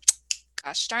like,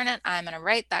 gosh darn it, I'm going to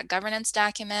write that governance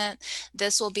document.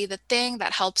 This will be the thing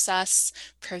that helps us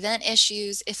prevent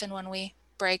issues if and when we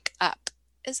break up.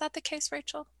 Is that the case,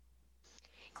 Rachel?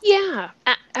 Yeah,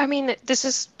 I mean,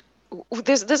 there's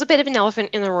a bit of an elephant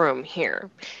in the room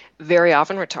here. Very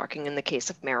often, we're talking in the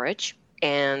case of marriage,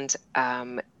 and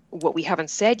what we haven't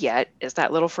said yet is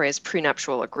that little phrase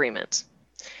prenuptial agreement.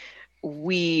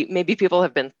 Maybe people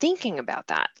have been thinking about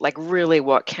that, like really,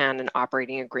 what can an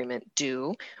operating agreement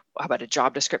do? How about a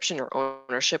job description or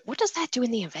ownership? What does that do in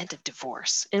the event of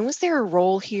divorce? And was there a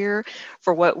role here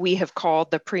for what we have called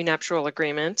the prenuptial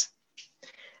agreement?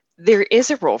 There is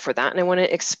a role for that, and I want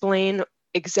to explain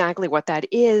exactly what that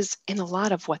is and a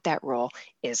lot of what that role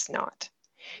is not.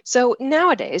 So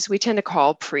nowadays, we tend to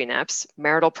call prenups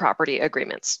marital property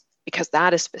agreements, because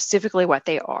that is specifically what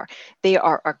they are. They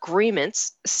are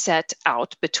agreements set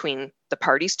out between the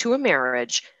parties to a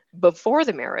marriage before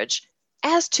the marriage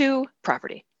as to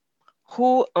property.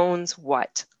 Who owns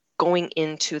what going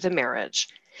into the marriage?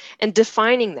 And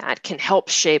defining that can help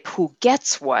shape who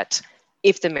gets what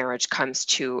if the marriage comes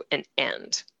to an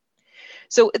end.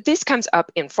 So this comes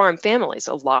up in farm families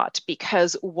a lot,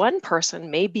 because one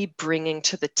person may be bringing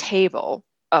to the table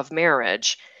of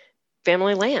marriage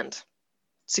family land,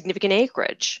 significant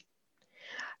acreage.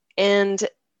 And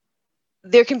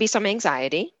there can be some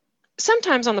anxiety,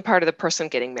 sometimes on the part of the person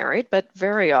getting married, but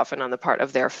very often on the part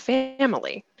of their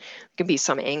family. There can be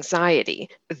some anxiety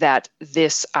that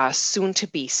this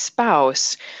soon-to-be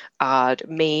spouse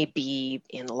may be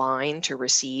in line to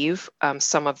receive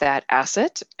some of that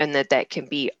asset, and that can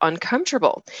be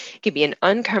uncomfortable. It can be an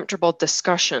uncomfortable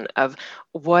discussion of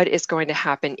what is going to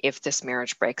happen if this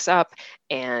marriage breaks up,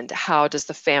 and how does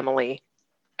the family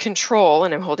control,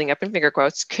 and I'm holding up in finger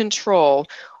quotes, control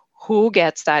who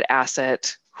gets that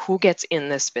asset, who gets in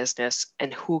this business,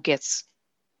 and who gets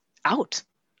out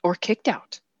or kicked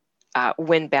out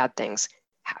when bad things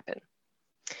happen.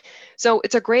 So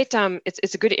it's a great,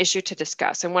 it's a good issue to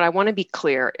discuss. And what I want to be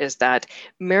clear is that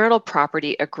marital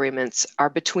property agreements are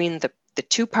between the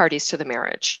two parties to the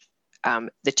marriage,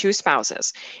 the two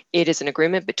spouses. It is an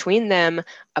agreement between them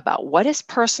about what is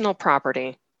personal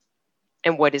property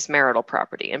and what is marital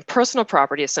property. And personal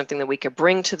property is something that we could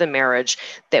bring to the marriage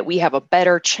that we have a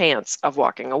better chance of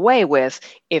walking away with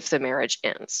if the marriage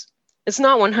ends. It's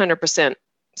not 100%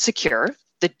 secure.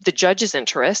 The judge's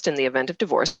interest in the event of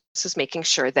divorce is making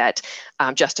sure that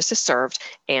justice is served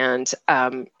and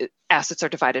assets are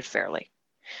divided fairly.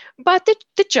 But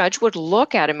the judge would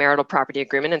look at a marital property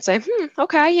agreement and say,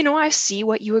 okay, I see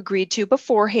what you agreed to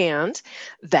beforehand.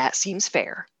 That seems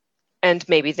fair. And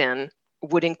maybe then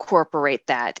would incorporate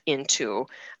that into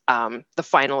the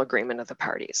final agreement of the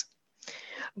parties.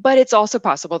 But it's also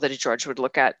possible that a judge would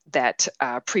look at that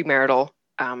premarital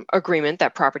agreement,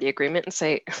 that property agreement, and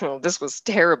say, well, this was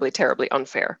terribly, terribly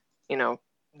unfair.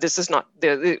 This is not,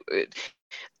 it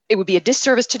would be a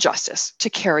disservice to justice to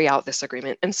carry out this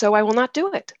agreement, and so I will not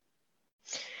do it.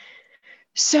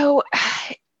 So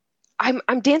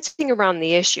I'm dancing around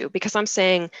the issue, because I'm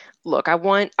saying, look, I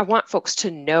want folks to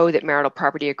know that marital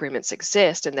property agreements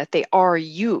exist and that they are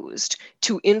used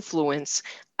to influence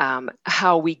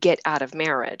how we get out of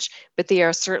marriage, but they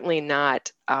are certainly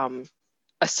not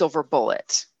a silver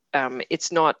bullet.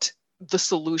 It's not the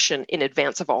solution in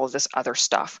advance of all of this other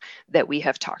stuff that we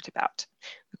have talked about.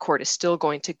 The court is still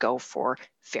going to go for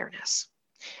fairness.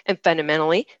 And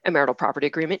fundamentally, a marital property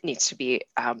agreement needs to be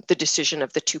the decision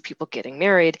of the two people getting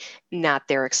married, not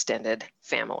their extended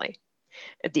family.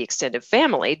 The extended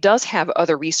family does have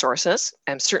other resources,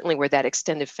 and certainly where that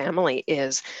extended family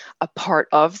is a part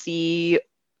of the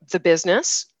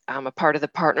business, a part of the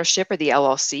partnership or the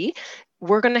LLC,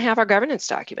 we're going to have our governance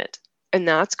document, and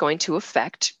that's going to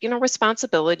affect,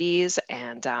 responsibilities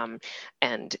and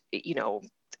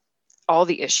all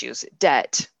the issues,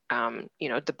 debt,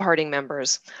 departing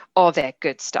members, all that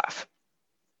good stuff.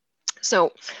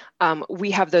 So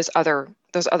we have those other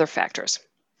factors.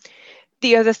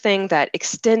 The other thing that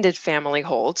extended family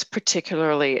holds,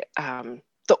 particularly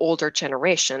the older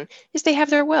generation, is they have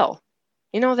their will.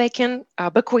 They can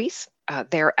bequeath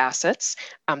their assets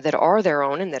that are their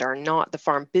own and that are not the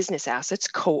farm business assets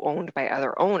co-owned by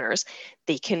other owners.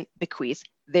 They can bequeath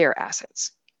their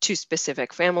assets to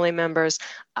specific family members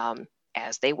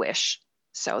as they wish.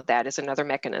 So that is another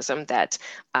mechanism that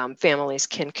families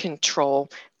can control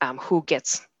who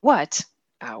gets what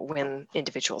when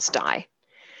individuals die.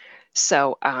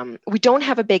 So we don't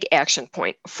have a big action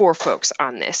point for folks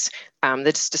on this.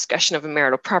 This discussion of a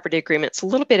marital property agreement is a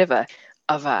little bit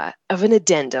of an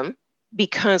addendum,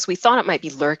 because we thought it might be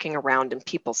lurking around in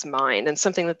people's mind and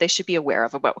something that they should be aware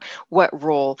of about what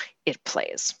role it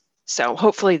plays. So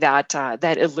hopefully that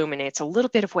illuminates a little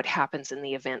bit of what happens in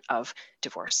the event of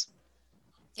divorce.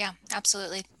 Yeah,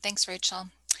 absolutely. Thanks, Rachel.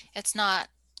 It's not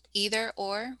either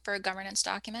or for a governance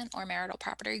document or marital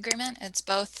property agreement. It's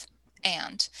both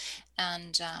and.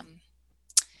 And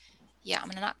yeah, I'm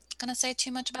not going to say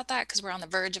too much about that because we're on the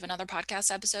verge of another podcast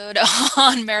episode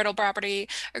on marital property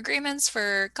agreements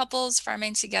for couples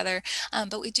farming together.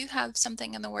 But we do have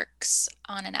something in the works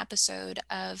on an episode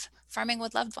of farming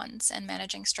with loved ones and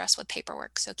managing stress with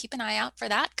paperwork. So keep an eye out for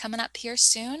that coming up here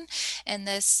soon in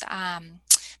this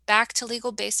Back to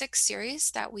Legal Basics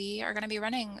series that we are going to be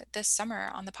running this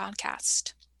summer on the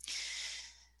podcast.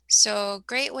 So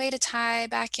great way to tie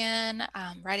back in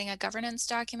writing a governance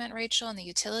document, Rachel, and the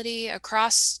utility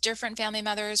across different family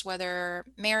members, whether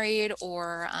married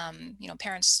or,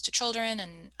 parents to children,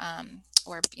 and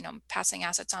or, passing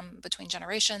assets on between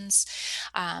generations,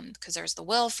 because there's the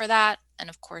will for that. And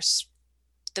of course,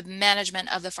 the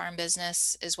management of the farm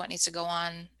business is what needs to go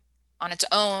on its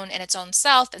own in its own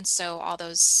self. And so all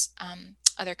those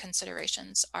other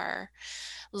considerations are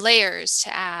layers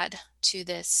to add to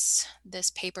this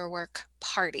paperwork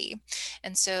party.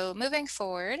 And so moving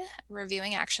forward,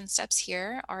 reviewing action steps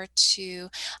here are to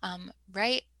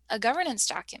write a governance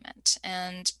document.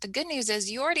 And the good news is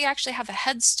you already actually have a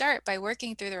head start by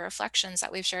working through the reflections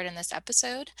that we've shared in this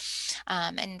episode.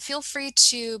 And feel free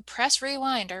to press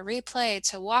rewind or replay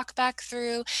to walk back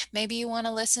through. Maybe you want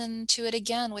to listen to it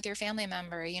again with your family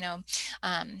member,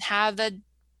 have a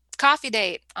coffee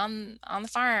date on the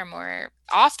farm or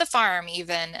off the farm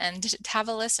even, and have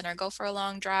a listen, or go for a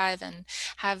long drive and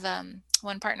have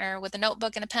one partner with a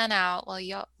notebook and a pen out while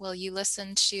you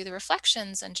listen to the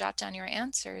reflections and jot down your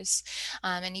answers,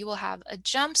 and you will have a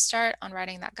jump start on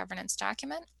writing that governance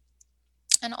document.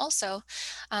 And also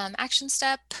action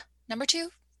step number 2,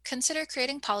 consider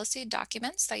creating policy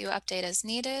documents that you update as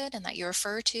needed and that you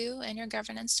refer to in your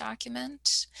governance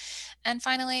document. And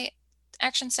finally,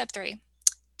 action step 3,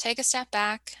 take a step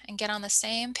back and get on the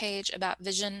same page about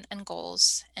vision and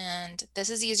goals. And this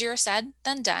is easier said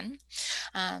than done,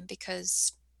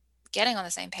 because getting on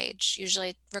the same page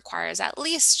usually requires at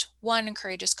least one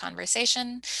courageous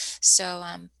conversation. So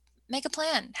make a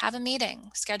plan, have a meeting,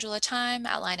 schedule a time,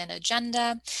 outline an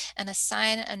agenda, and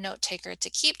assign a note taker to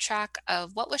keep track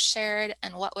of what was shared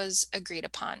and what was agreed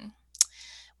upon,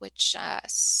 which,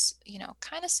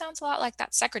 kind of sounds a lot like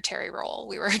that secretary role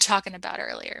we were talking about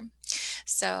earlier.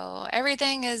 So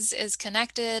everything is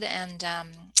connected, and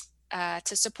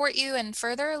to support you in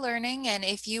further learning. And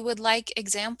if you would like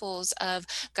examples of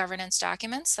governance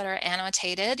documents that are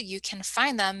annotated, you can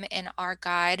find them in our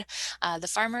guide, The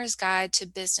Farmer's Guide to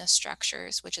Business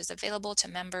Structures, which is available to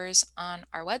members on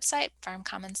our website,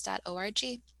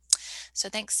 farmcommons.org. So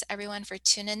thanks everyone for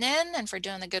tuning in and for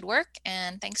doing the good work.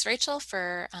 And thanks, Rachel,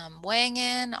 for weighing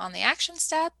in on the action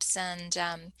steps and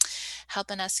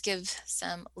helping us give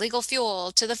some legal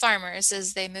fuel to the farmers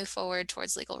as they move forward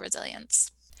towards legal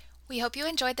resilience. We hope you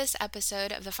enjoyed this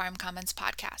episode of the Farm Commons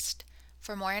podcast.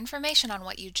 For more information on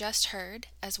what you just heard,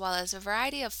 as well as a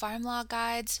variety of farm law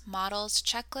guides, models,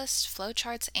 checklists,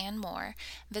 flowcharts, and more,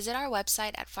 visit our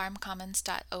website at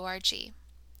farmcommons.org.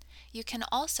 You can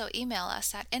also email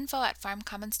us at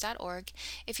info@farmcommons.org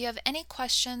if you have any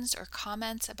questions or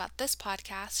comments about this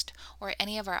podcast or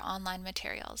any of our online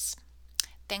materials.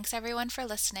 Thanks everyone for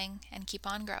listening, and keep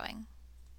on growing.